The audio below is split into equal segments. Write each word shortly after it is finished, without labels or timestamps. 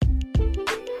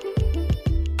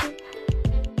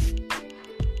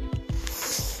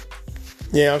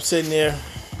Yeah, I'm sitting there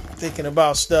thinking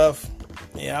about stuff.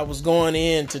 Yeah, I was going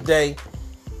in today.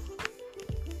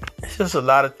 It's just a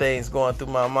lot of things going through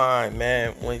my mind,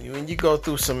 man. When you go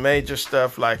through some major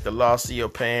stuff like the loss of your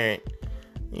parent,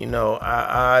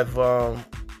 I've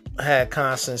had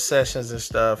constant sessions and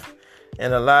stuff,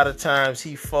 and a lot of times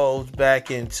he folds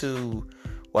back into,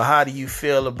 well, how do you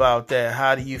feel about that?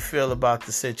 How do you feel about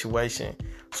the situation?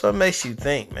 So it makes you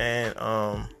think, man.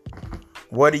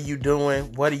 What are you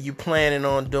doing? What are you planning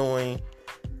on doing?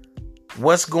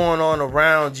 What's going on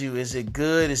around you? Is it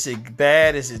good? Is it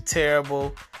bad? Is it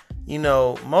terrible?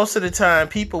 Most of the time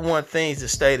people want things to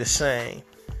stay the same.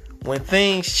 When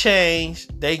things change,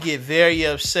 they get very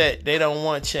upset. They don't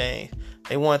want change.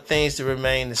 They want things to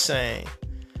remain the same.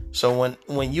 So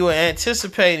when you are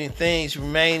anticipating things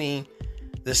remaining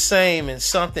the same and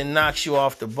something knocks you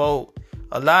off the boat,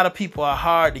 a lot of people are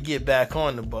hard to get back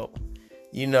on the boat.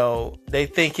 They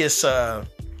think it's something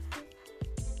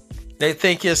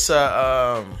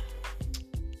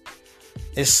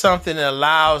that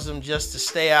allows them just to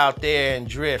stay out there and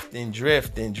drift and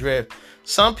drift and drift.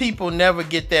 Some people never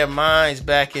get their minds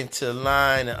back into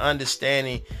line and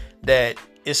understanding that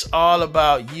it's all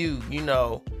about you.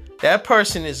 That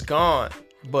person is gone,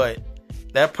 but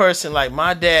that person, like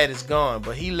my dad, is gone,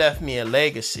 but he left me a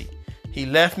legacy. He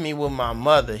left me with my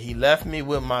mother. He left me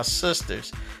with my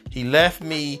sisters. He left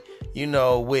me,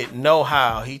 with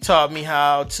know-how. He taught me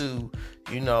how to,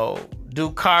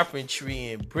 do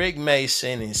carpentry and brick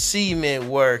mason and cement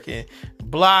work and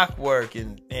block work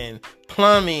and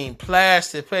plumbing,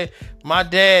 plastic. My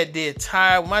dad did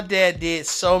tire. My dad did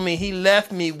so many. He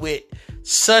left me with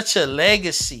such a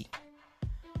legacy,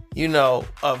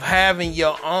 of having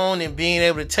your own and being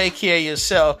able to take care of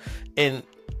yourself. And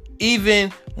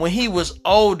even when he was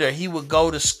older, he would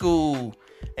go to school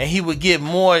and he would get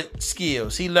more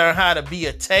skills. He learned how to be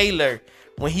a tailor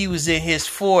when he was in his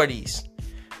 40s.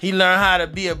 He learned how to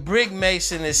be a brick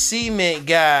mason and cement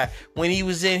guy when he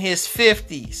was in his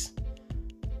 50s.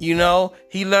 He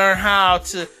learned how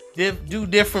to do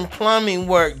different plumbing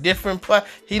work,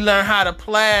 he learned how to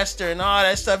plaster and all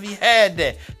that stuff. He had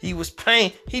that. He was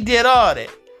paint. He did all that.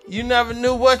 You never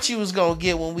knew what you was going to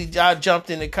get when I jumped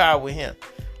in the car with him.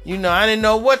 I didn't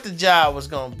know what the job was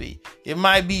going to be. It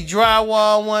might be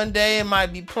drywall one day. It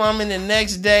might be plumbing the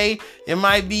next day. It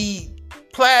might be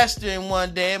plastering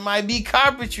one day. It might be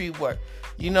carpentry work.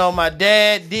 My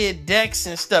dad did decks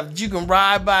and stuff. You can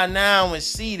ride by now and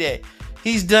see that.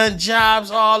 He's done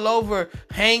jobs all over,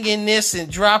 hanging this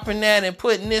and dropping that and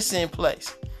putting this in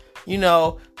place.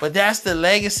 But that's the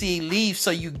legacy he leaves. So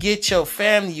you get your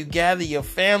family, you gather your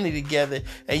family together,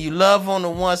 and you love on the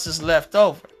ones that's left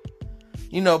over.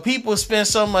 People spend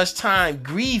so much time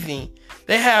grieving,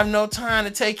 they have no time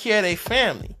to take care of their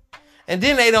family. And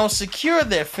then they don't secure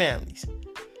their families.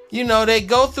 They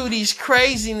go through these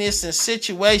craziness and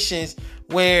situations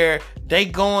where they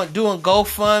doing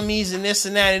GoFundMes and this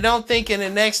and that. And don't think in the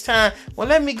next time, well,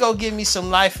 let me go get me some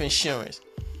life insurance.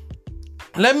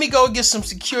 Let me go get some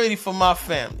security for my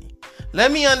family.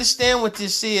 Let me understand what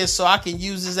this is so I can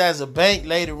use this as a bank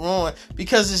later on,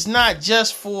 because it's not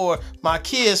just for my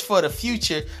kids for the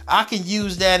future. I can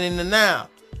use that in the now.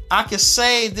 I can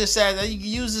save this you can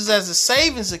use this as a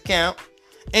savings account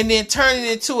and then turn it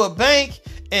into a bank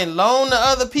and loan to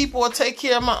other people or take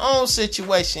care of my own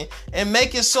situation and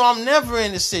make it so I'm never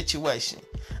in this situation.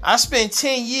 I spent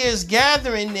 10 years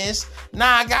gathering this.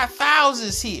 Now I got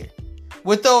thousands here.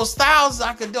 With those thousands,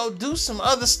 I could go do some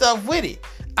other stuff with it.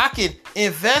 I can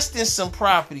invest in some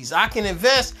properties. I can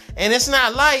invest, and it's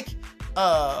not like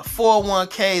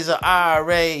 401ks or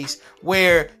IRAs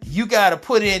where you got to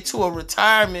put it into a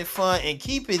retirement fund and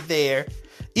keep it there.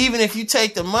 Even if you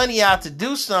take the money out to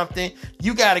do something,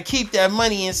 you got to keep that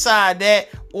money inside that,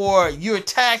 or you're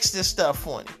taxed and stuff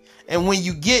on it. And when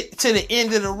you get to the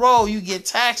end of the road, you get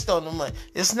taxed on the money.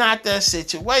 It's not that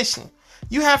situation.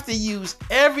 You have to use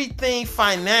everything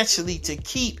financially to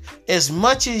keep as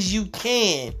much as you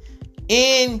can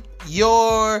in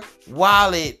your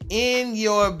wallet, in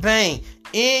your bank,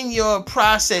 in your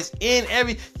process,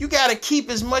 you got to keep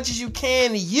as much as you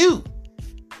can to you.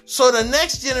 So the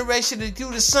next generation to do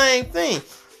the same thing.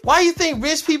 Why do you think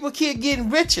rich people keep getting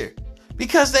richer?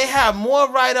 Because they have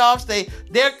more write-offs.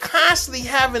 They're constantly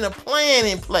having a plan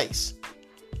in place.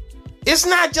 It's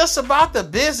not just about the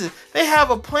business. They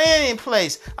have a plan in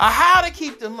place of how to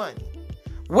keep the money,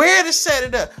 where to set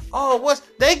it up.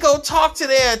 They go talk to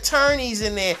their attorneys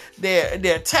and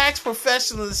their tax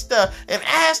professionals and stuff and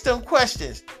ask them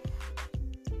questions.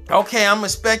 Okay, I'm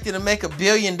expected to make $1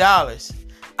 billion.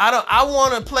 I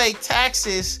want to pay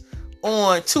taxes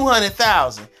on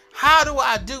 $200,000. How do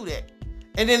I do that?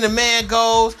 And then the man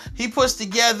goes, he puts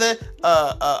together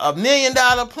a $1 million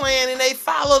plan, and they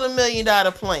follow the $1 million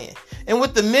plan. And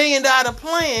with the $1 million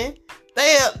plan,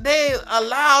 they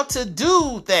allowed to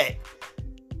do that.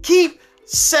 Keep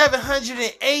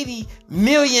 $780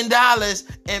 million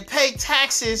and pay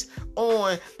taxes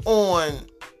on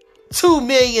 $2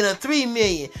 million or $3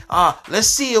 million. Let's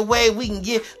see a way we can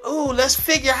get. Let's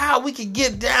figure how we can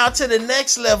get down to the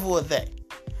next level of that.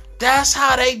 That's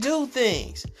how they do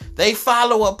things. They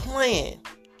follow a plan.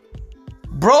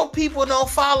 Broke people don't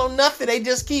follow nothing. They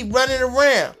just keep running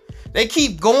around. They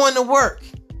keep going to work.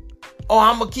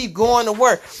 I'm going to keep going to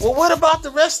work. Well, what about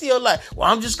the rest of your life?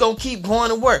 Well, I'm just going to keep going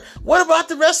to work. What about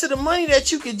the rest of the money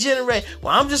that you can generate?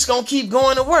 Well, I'm just going to keep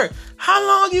going to work. How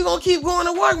long you going to keep going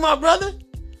to work, my brother?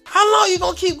 How long you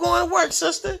going to keep going to work,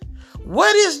 sister?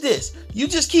 What is this? You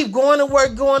just keep going to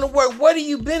work, going to work. What are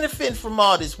you benefiting from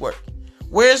all this work?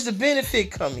 Where's the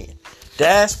benefit come in?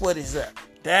 That's what is up.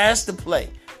 That's the play.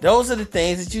 Those are the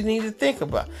things that you need to think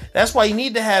about. That's why you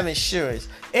need to have insurance.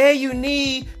 And you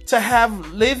need to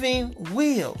have living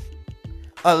will.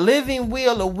 A living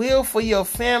will, a will for your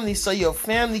family so your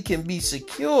family can be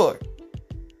secure.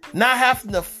 Not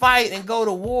having to fight and go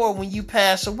to war when you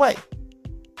pass away.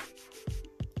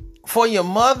 For your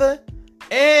mother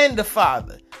and the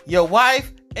father, your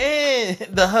wife and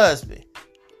the husband.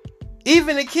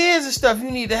 Even the kids and stuff, you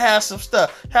need to have some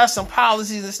stuff, have some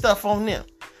policies and stuff on them.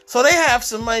 So they have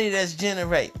some money that's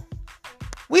generating.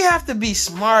 We have to be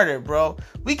smarter, bro.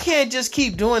 We can't just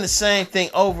keep doing the same thing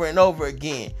over and over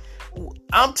again.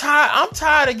 I'm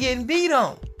tired of getting beat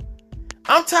on.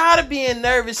 I'm tired of being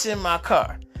nervous in my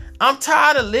car. I'm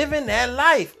tired of living that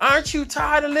life. Aren't you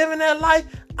tired of living that life?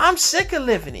 I'm sick of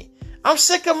living it. I'm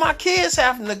sick of my kids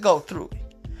having to go through it.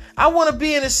 I want to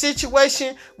be in a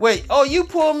situation where, you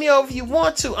pull me over if you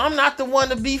want to. I'm not the one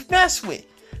to be messed with.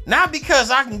 Not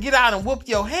because I can get out and whoop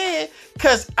your hand,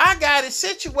 because I got it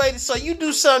situated so you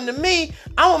do something to me,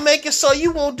 I'm going to make it so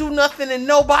you won't do nothing to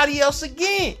nobody else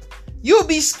again. You'll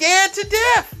be scared to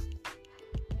death.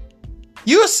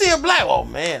 You'll see a black,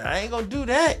 man, I ain't going to do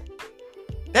that.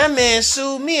 That man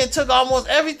sued me and took almost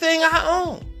everything I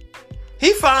own.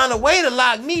 He found a way to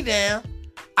lock me down.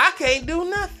 I can't do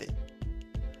nothing.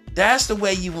 That's the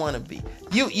way you want to be.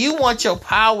 You want your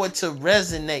power to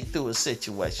resonate through a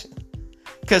situation.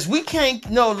 Because we can't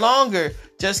no longer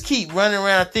just keep running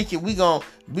around thinking even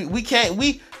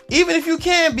if you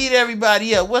can beat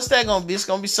everybody up, what's that going to be? It's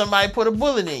going to be somebody put a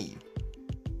bullet in you.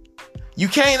 You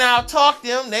can't out-talk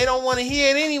them. They don't want to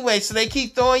hear it anyway, so they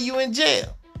keep throwing you in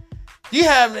jail. You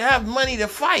have money to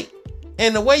fight.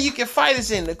 And the way you can fight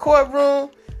is in the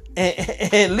courtroom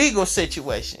and legal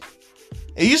situation.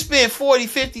 If you spend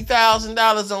 $40,000,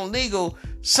 $50,000 on legal,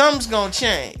 something's going to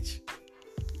change.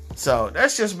 So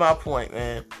that's just my point,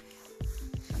 man.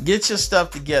 Get your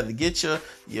stuff together. Get your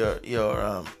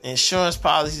insurance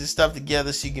policies and stuff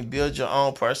together so you can build your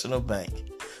own personal bank.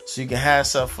 So you can have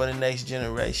something for the next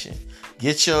generation.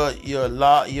 Get your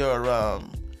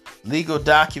legal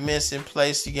documents in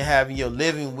place so you can have your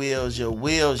living wills,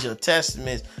 your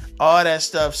testaments, all that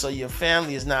stuff so your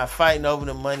family is not fighting over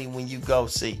the money when you go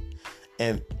see.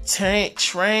 And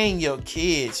train your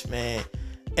kids, man.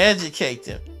 Educate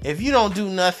them. If you don't do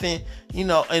nothing, in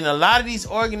a lot of these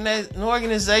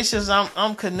organizations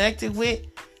I'm connected with,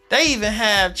 they even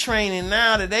have training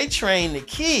now that they train the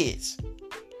kids.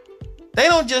 They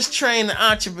don't just train the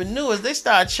entrepreneurs, they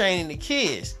start training the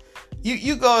kids.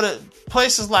 You go to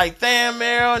places like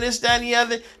Thamaro and this, that, and the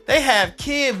other, they have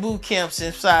kid boot camps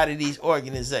inside of these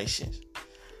organizations.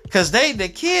 Because the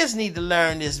kids need to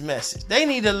learn this message. They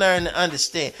need to learn to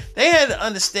understand. They had to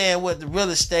understand what the real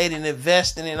estate and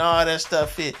investing and all that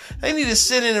stuff is. They need to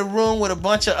sit in a room with a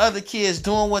bunch of other kids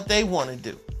doing what they want to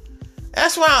do.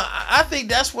 That's why I think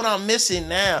that's what I'm missing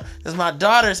now. Because my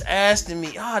daughter's asking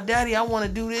me, Daddy, I want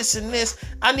to do this and this.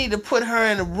 I need to put her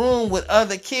in a room with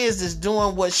other kids that's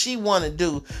doing what she want to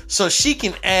do so she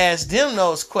can ask them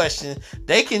those questions.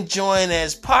 They can join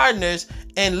as partners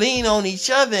and lean on each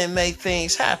other and make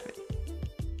things happen.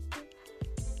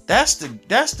 That's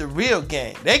the real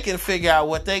game. They can figure out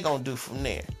what they're going to do from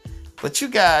there. But you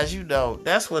guys,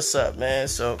 that's what's up, man.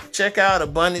 So check out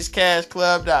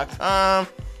AbundanceCashClub.com.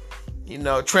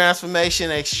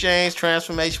 Transformation Exchange,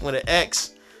 transformation with an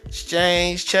X,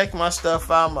 exchange. Check my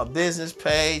stuff out, my business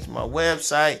page, my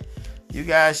website. You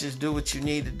guys just do what you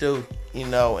need to do,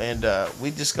 and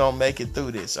we just gonna make it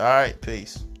through this. All right,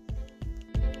 peace.